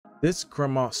This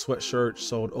grandma sweatshirt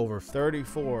sold over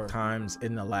 34 times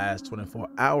in the last 24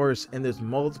 hours, and there's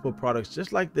multiple products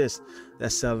just like this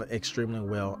that's selling extremely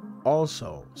well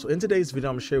also. So in today's video,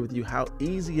 I'm gonna share with you how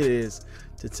easy it is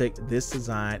to take this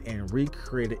design and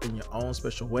recreate it in your own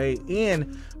special way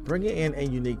and bring it in a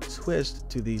unique twist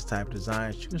to these type of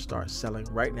designs you can start selling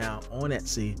right now on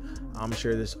Etsy. I'm gonna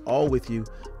share this all with you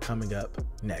coming up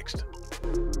next.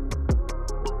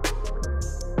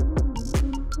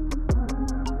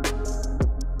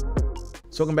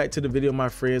 So welcome back to the video, my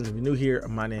friends. If you're new here,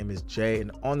 my name is Jay,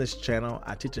 and on this channel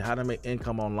I teach you how to make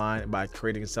income online by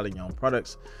creating and selling your own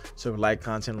products. So if you like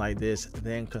content like this,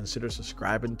 then consider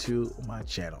subscribing to my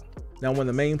channel. Now, one of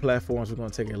the main platforms we're going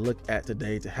to take a look at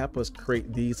today to help us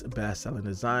create these best-selling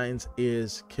designs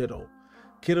is Kittl.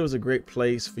 Kittl is a great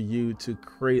place for you to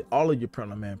create all of your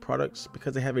print-on-demand products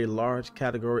because they have a large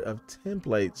category of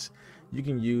templates you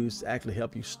can use to actually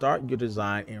help you start your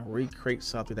design and recreate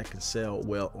something that can sell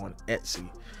well on Etsy.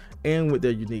 And with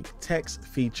their unique text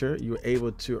feature, you're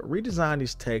able to redesign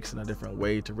these texts in a different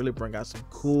way to really bring out some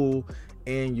cool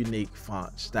and unique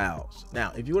font styles.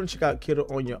 Now, if you want to check out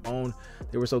Kittl on your own,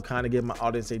 they were so kind to give my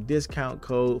audience a discount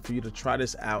code for you to try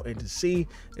this out and to see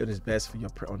if it is best for your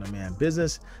print-on-demand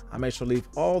business. I make sure to leave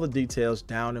all the details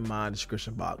down in my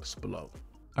description box below.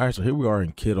 All right, so here we are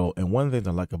in Kittl, and one of the things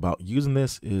I like about using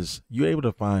this is you're able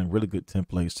to find really good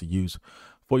templates to use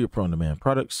for your print-on-demand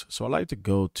products. So I like to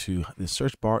go to the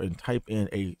search bar and type in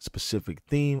a specific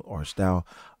theme or style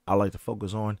I like to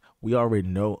focus on. We already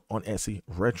know on Etsy,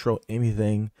 retro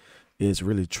anything is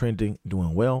really trending,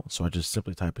 doing well. So I just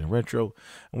simply type in retro.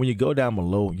 And when you go down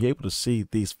below, you're able to see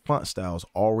these font styles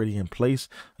already in place.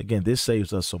 Again, this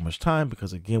saves us so much time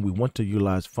because again, we want to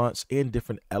utilize fonts in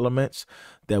different elements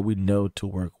that we know to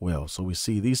work well. So we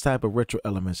see these type of retro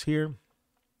elements here,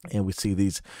 and we see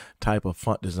these type of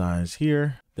font designs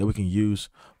here that we can use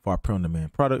for our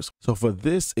print-on-demand products. So for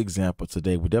this example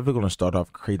today, we're definitely going to start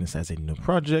off creating this as a new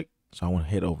project. So I want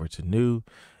to head over to new,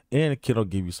 and Kittl will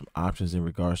give you some options in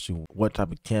regards to what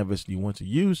type of canvas you want to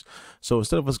use. So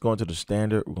instead of us going to the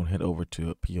standard, we're going to head over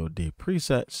to POD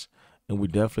presets, and we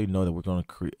definitely know that we're going to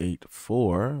create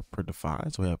for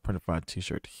Printify. So we have Printify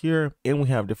t-shirt here, and we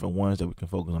have different ones that we can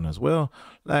focus on as well,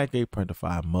 like a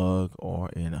Printify mug or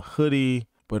in a hoodie.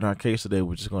 But in our case today,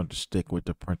 we're just going to stick with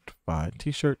the Printify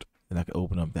t-shirt, and I can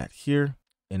open up that here.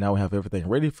 And now we have everything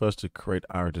ready for us to create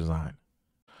our design.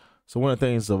 So one of the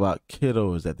things about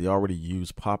Kittl is that they already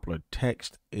use popular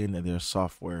text in their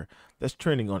software that's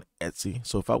trending on Etsy.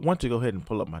 So if I want to go ahead and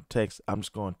pull up my text, I'm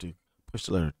just going to push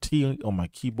the letter T on my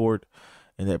keyboard,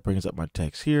 and that brings up my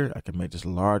text here. I can make this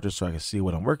larger so I can see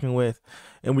what I'm working with.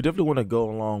 And we definitely want to go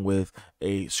along with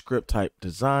a script type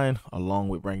design, along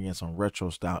with bringing in some retro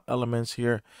style elements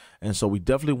here. And so we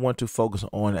definitely want to focus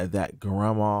on that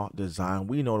grandma design.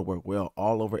 We know to work well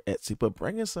all over Etsy, but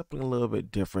bringing something a little bit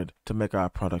different to make our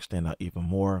product stand out even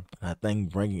more. And I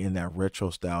think bringing in that retro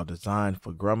style design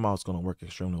for grandma is going to work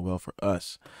extremely well for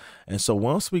us. And so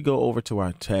once we go over to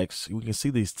our text, we can see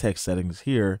these text settings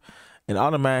here. And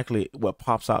automatically what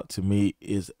pops out to me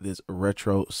is this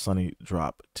retro sunny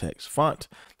drop text font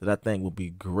that I think will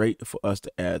be great for us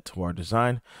to add to our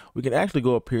design. We can actually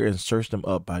go up here and search them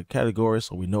up by category.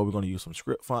 So we know we're going to use some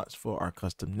script fonts for our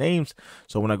custom names.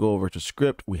 So when I go over to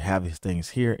script, we have these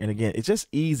things here. And again, it's just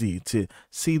easy to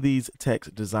see these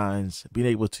text designs, being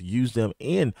able to use them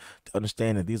and to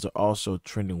understand that these are also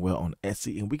trending well on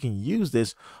Etsy. And we can use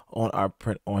this on our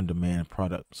print on demand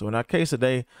product. So in our case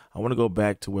today, I want to go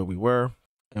back to where we were.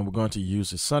 And we're going to use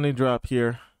the sunny drop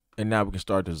here. And now we can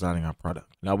start designing our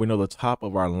product. Now we know the top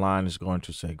of our line is going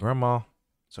to say grandma.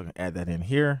 So I can add that in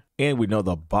here. And we know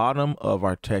the bottom of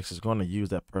our text is going to use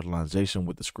that personalization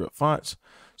with the script fonts.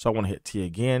 So I want to hit T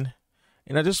again.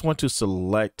 And I just want to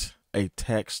select a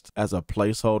text as a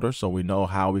placeholder so we know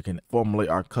how we can formulate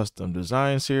our custom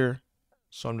designs here.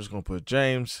 So I'm just going to put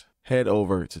James. Head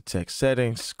over to text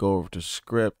settings, go over to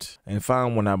script, and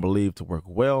find one I believe to work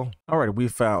well. All right, we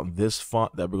found this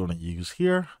font that we're going to use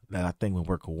here that I think will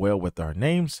work well with our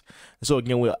names. And so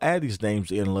again, we'll add these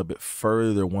names in a little bit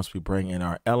further once we bring in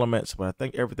our elements, but I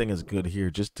think everything is good here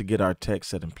just to get our text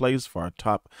set in place for our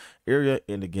top area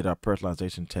and to get our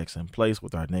personalization text in place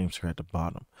with our names here at the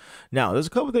bottom. Now, there's a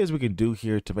couple things we can do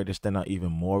here to make it stand out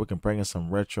even more. We can bring in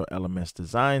some retro elements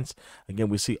designs. Again,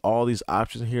 we see all these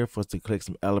options here for us to click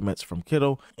some elements from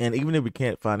Kittl. And even if we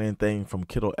can't find anything from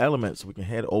Kittl elements, we can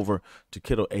head over to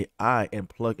Kittl AI and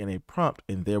plug in a prompt,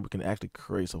 and there we can actually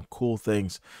create some cool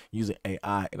things using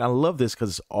AI. And I love this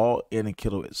because it's all in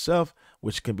Kittl itself,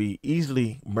 which can be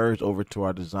easily merged over to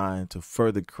our design to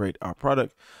further create our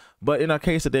product. But in our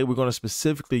case today, we're going to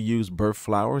specifically use birth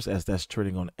flowers as that's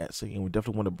trending on Etsy. And we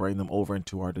definitely want to bring them over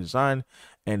into our design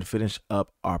and finish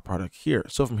up our product here.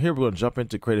 So from here, we're going to jump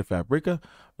into Creative Fabrica.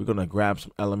 We're going to grab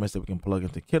some elements that we can plug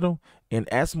into Kittl and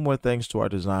add some more things to our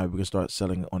design. We can start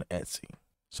selling it on Etsy.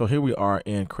 So here we are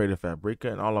in Creative Fabrica,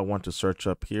 and all I want to search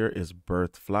up here is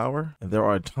birth flower. And there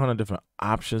are a ton of different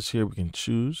options here we can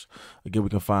choose. Again, we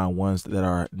can find ones that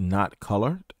are not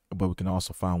colored, but we can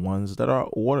also find ones that are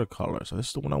watercolor. So this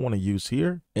is the one I want to use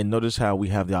here. And notice how we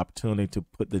have the opportunity to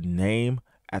put the name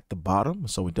at the bottom.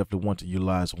 So we definitely want to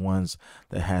utilize ones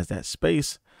that has that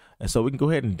space. And so we can go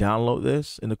ahead and download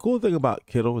this. And the cool thing about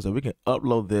Kittl is that we can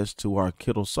upload this to our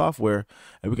Kittl software,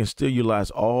 and we can still utilize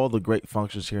all the great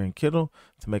functions here in Kittl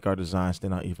to make our design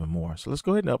stand out even more. So let's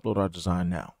go ahead and upload our design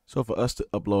now. So for us to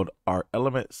upload our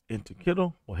elements into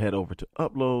Kittl, we'll head over to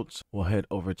uploads. We'll head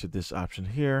over to this option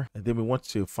here. And then we want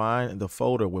to find the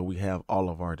folder where we have all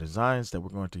of our designs that we're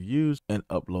going to use and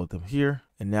upload them here.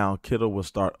 And now Kittl will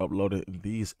start uploading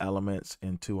these elements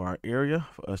into our area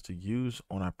for us to use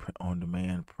on our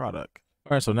print-on-demand product.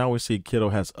 All right, so now we see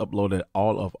Kittl has uploaded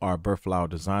all of our birth flower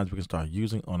designs we can start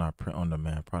using on our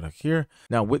print-on-demand product here.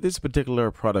 Now with this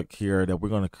particular product here that we're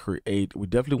going to create, we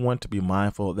definitely want to be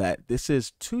mindful that this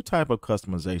is two types of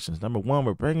customizations. Number one,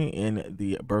 we're bringing in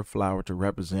the birth flower to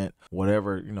represent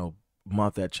whatever,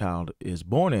 month that child is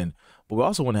born in, but we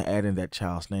also want to add in that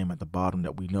child's name at the bottom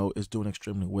that we know is doing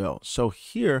extremely well. So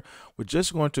here we're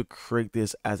just going to create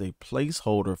this as a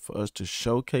placeholder for us to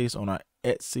showcase on our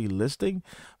Etsy listing,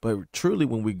 but truly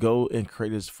when we go and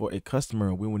create this for a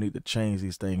customer, we will need to change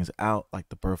these things out, like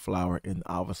the birth flower and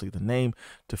obviously the name,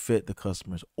 to fit the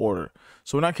customer's order.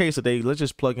 So in our case today, let's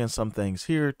just plug in some things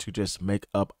here to just make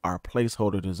up our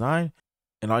placeholder design,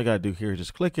 and all you got to do here is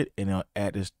just click it and it'll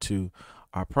add this to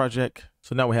our project.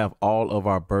 So now we have all of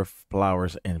our birth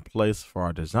flowers in place for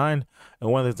our design. And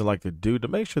one of the things I like to do to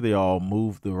make sure they all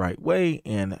move the right way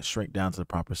and shrink down to the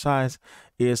proper size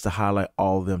is to highlight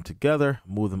all of them together,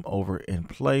 move them over in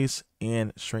place,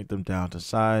 and shrink them down to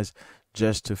size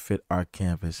just to fit our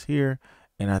canvas here.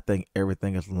 And I think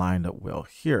everything is lined up well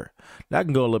here. Now I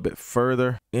can go a little bit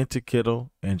further into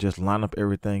Kittl and just line up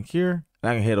everything here. And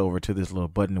I can head over to this little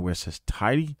button where it says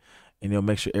tidy, and you'll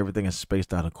make sure everything is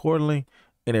spaced out accordingly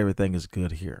and everything is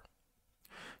good here.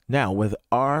 Now with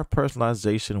our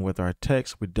personalization with our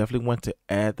text, we definitely want to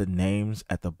add the names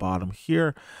at the bottom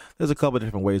here. There's a couple of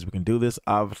different ways we can do this.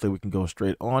 Obviously we can go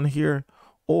straight on here,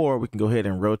 or we can go ahead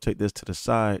and rotate this to the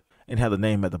side and have the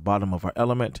name at the bottom of our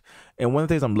element. And one of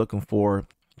the things I'm looking for,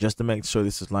 just to make sure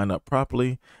this is lined up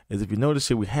properly, is if you notice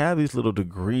here, we have these little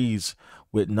degrees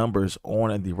with numbers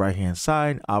on the right hand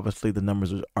side. Obviously the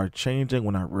numbers are changing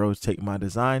when I rotate my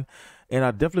design, and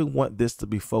I definitely want this to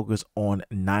be focused on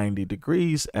 90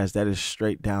 degrees as that is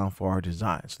straight down for our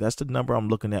design. So that's the number I'm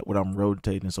looking at when I'm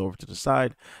rotating this over to the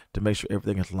side to make sure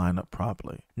everything is lined up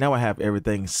properly. Now I have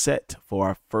everything set for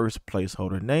our first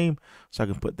placeholder name, so I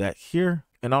can put that here,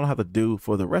 and all I have to do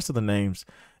for the rest of the names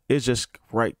is just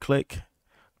right click,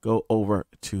 go over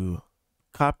to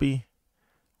copy,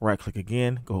 right click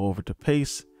again, go over to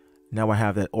paste. Now I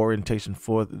have that orientation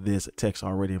for this text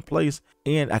already in place,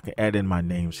 and I can add in my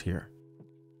names here.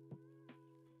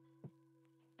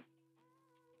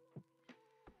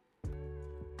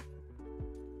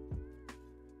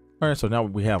 All right, so now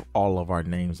we have all of our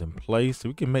names in place. So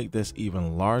we can make this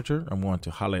even larger. I'm going to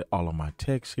highlight all of my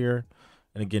text here.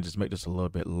 And again, just make this a little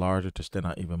bit larger to stand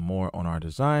out even more on our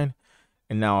design.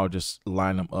 And now I'll just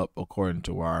line them up according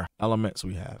to our elements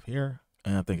we have here.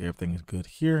 And I think everything is good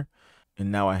here.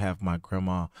 And now I have my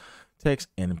grandma text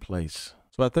in place.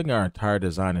 So I think our entire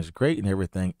design is great and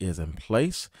everything is in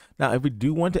place. Now, if we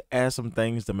do want to add some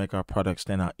things to make our product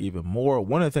stand out even more,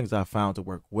 one of the things I found to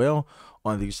work well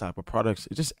on these type of products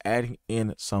is just adding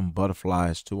in some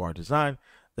butterflies to our design.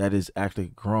 That is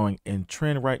actually growing in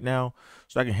trend right now.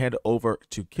 So I can head over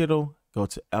to Kittl, go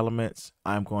to elements.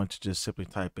 I'm going to just simply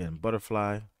type in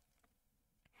butterfly,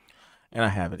 and I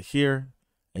have it here.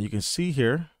 And you can see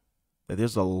here that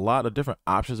there's a lot of different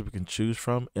options we can choose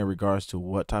from in regards to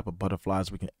what type of butterflies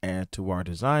we can add to our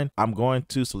design. I'm going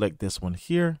to select this one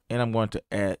here, and I'm going to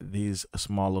add these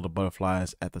small little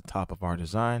butterflies at the top of our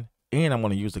design. And I'm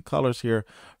going to use the colors here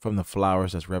from the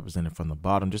flowers that's represented from the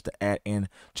bottom, just to add in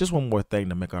just one more thing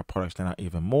to make our product stand out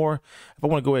even more. If I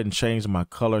want to go ahead and change my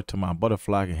color to my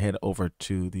butterfly, I can head over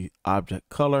to the object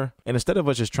color. And instead of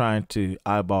us just trying to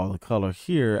eyeball the color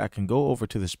here, I can go over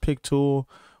to this pick tool,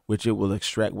 which it will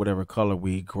extract whatever color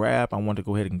we grab. I want to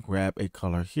go ahead and grab a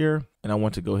color here, and I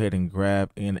want to go ahead and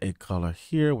grab in a color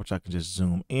here, which I can just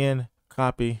zoom in,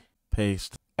 copy,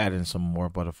 paste, add in some more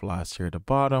butterflies here at the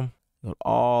bottom. Go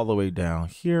all the way down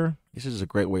here. This is a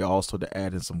great way also to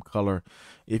add in some color.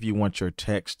 If you want your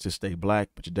text to stay black,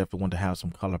 but you definitely want to have some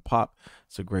color pop,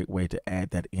 it's a great way to add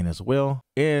that in as well.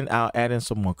 And I'll add in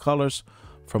some more colors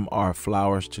from our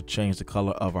flowers to change the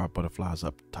color of our butterflies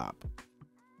up top.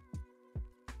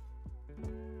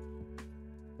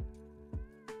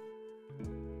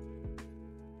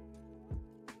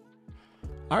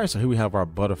 All right, so here we have our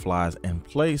butterflies in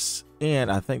place,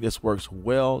 and I think this works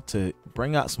well to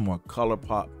bring out some more color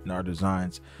pop in our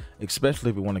designs,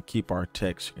 especially if we want to keep our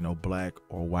text, black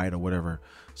or white or whatever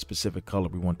specific color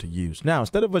we want to use. Now,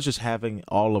 instead of us just having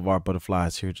all of our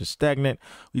butterflies here just stagnant,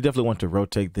 we definitely want to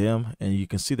rotate them, and you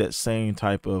can see that same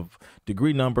type of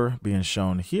degree number being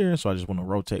shown here. So I just want to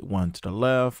rotate one to the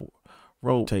left,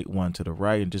 rotate one to the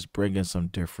right, and just bring in some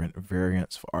different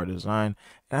variants for our design.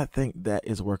 And I think that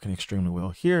is working extremely well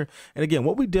here. And again,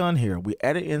 what we've done here, we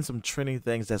added in some trending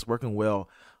things that's working well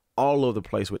all over the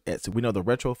place with Etsy. We know the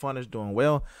retro font is doing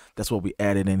well. That's what we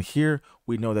added in here.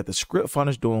 We know that the script font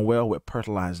is doing well with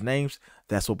personalized names.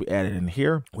 That's what we added in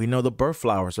here. We know the bird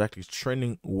flowers are actually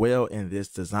trending well in this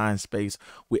design space.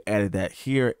 We added that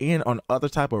here. And on other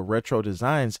type of retro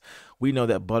designs, we know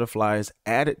that butterflies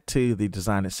added to the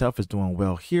design itself is doing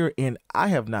well here. And I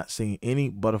have not seen any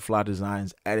butterfly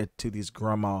designs added to these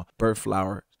grandma bird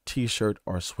flower t-shirt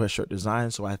or sweatshirt design.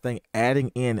 So I think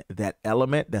adding in that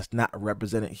element that's not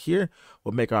represented here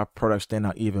will make our product stand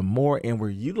out even more, and we're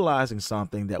utilizing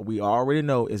something that we already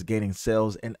know is gaining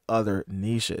sales in other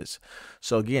niches.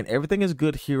 So again, everything is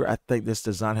good here. I think this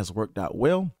design has worked out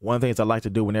well. One of the things I like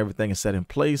to do when everything is set in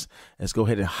place is go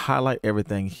ahead and highlight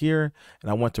everything here,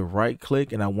 and I want to right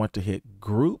click and I want to hit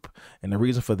group. And the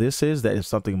reason for this is that if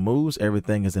something moves,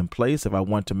 everything is in place. If I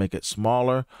want to make it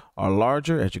smaller or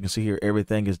larger, as you can see here,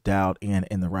 everything is dialed in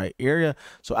the right area,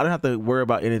 so I don't have to worry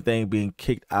about anything being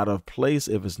kicked out of place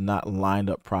if it's not lined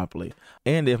up properly.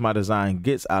 And if my design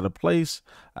gets out of place,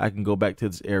 I can go back to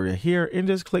this area here and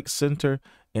just click center,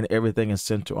 and everything is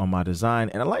centered on my design.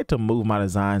 And I like to move my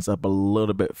designs up a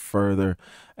little bit further,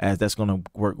 as that's going to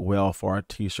work well for our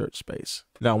t-shirt space.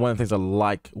 Now, one of the things I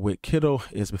like with Kittl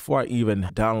is before I even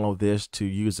download this to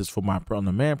use this for my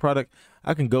print-on-demand product,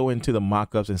 I can go into the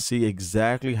mockups and see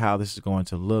exactly how this is going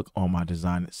to look on my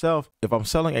design itself. If I'm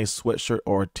selling a sweatshirt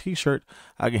or a t-shirt,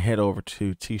 I can head over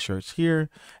to t-shirts here.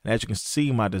 And as you can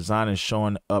see, my design is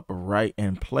showing up right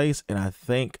in place. And I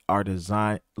think our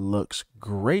design looks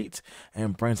great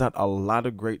and brings out a lot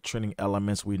of great trending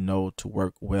elements we know to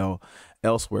work well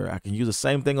elsewhere. I can use the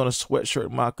same thing on a sweatshirt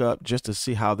mockup just to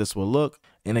see how this will look.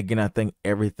 And again, I think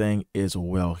everything is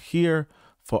well here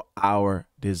for our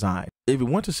design. If we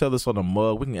want to sell this on a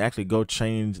mug, we can actually go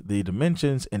change the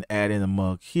dimensions and add in the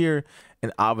mug here.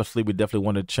 And obviously we definitely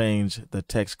want to change the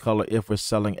text color if we're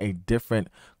selling a different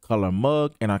color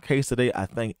mug. In our case today, I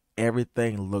think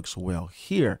everything looks well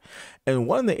here. And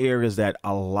one of the areas that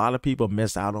a lot of people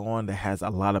miss out on that has a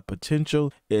lot of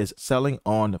potential is selling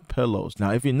on pillows.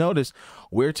 Now, if you notice,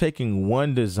 we're taking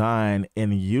one design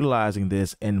and utilizing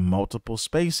this in multiple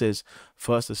spaces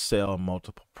for us to sell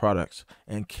multiple products.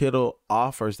 And Kittl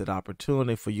offers that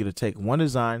opportunity for you to take one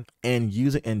design and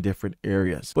use it in different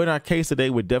areas. But in our case today,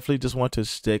 we definitely just want to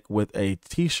stick with a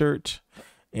t-shirt.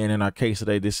 And in our case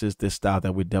today, this is this style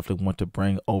that we definitely want to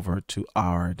bring over to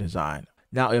our design.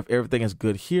 Now, if everything is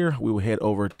good here, we will head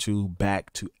over to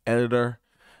back to editor,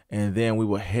 and then we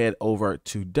will head over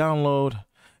to download.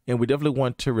 And we definitely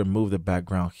want to remove the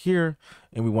background here,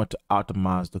 and we want to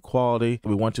optimize the quality.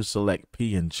 We want to select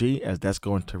PNG, as that's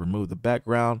going to remove the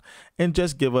background and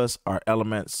just give us our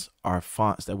elements, our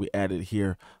fonts that we added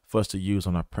here for us to use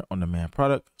on our print-on-demand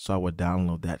product. So I will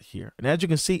download that here. And as you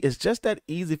can see, it's just that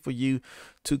easy for you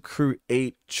to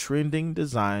create trending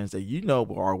designs that you know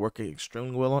are working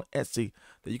extremely well on Etsy,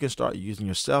 that you can start using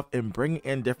yourself and bringing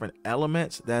in different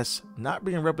elements that's not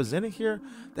being represented here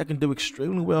that can do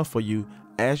extremely well for you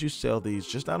as you sell these,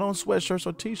 just not on sweatshirts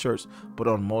or t-shirts, but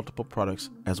on multiple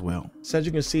products as well. So as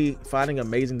you can see, finding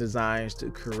amazing designs to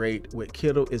create with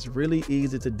Kittl is really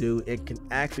easy to do. It can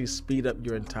actually speed up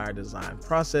your entire design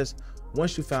process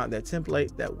once you found that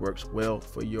template that works well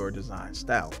for your design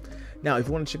style. Now, if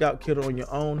you want to check out Kittl on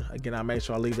your own, again, I'll make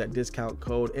sure I leave that discount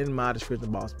code in my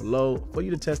description box below for you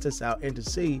to test this out and to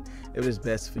see if it's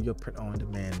best for your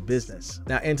print-on-demand business.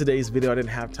 Now, in today's video, I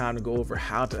didn't have time to go over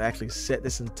how to actually set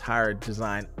this entire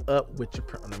design up with your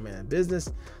print-on-demand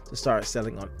business to start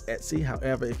selling on Etsy.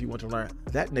 However, if you want to learn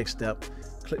that next step,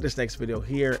 click this next video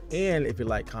here. And if you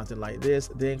like content like this,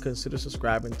 then consider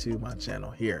subscribing to my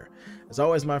channel here. As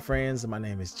always, my friends, my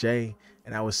name is Jay,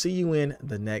 and I will see you in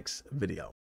the next video.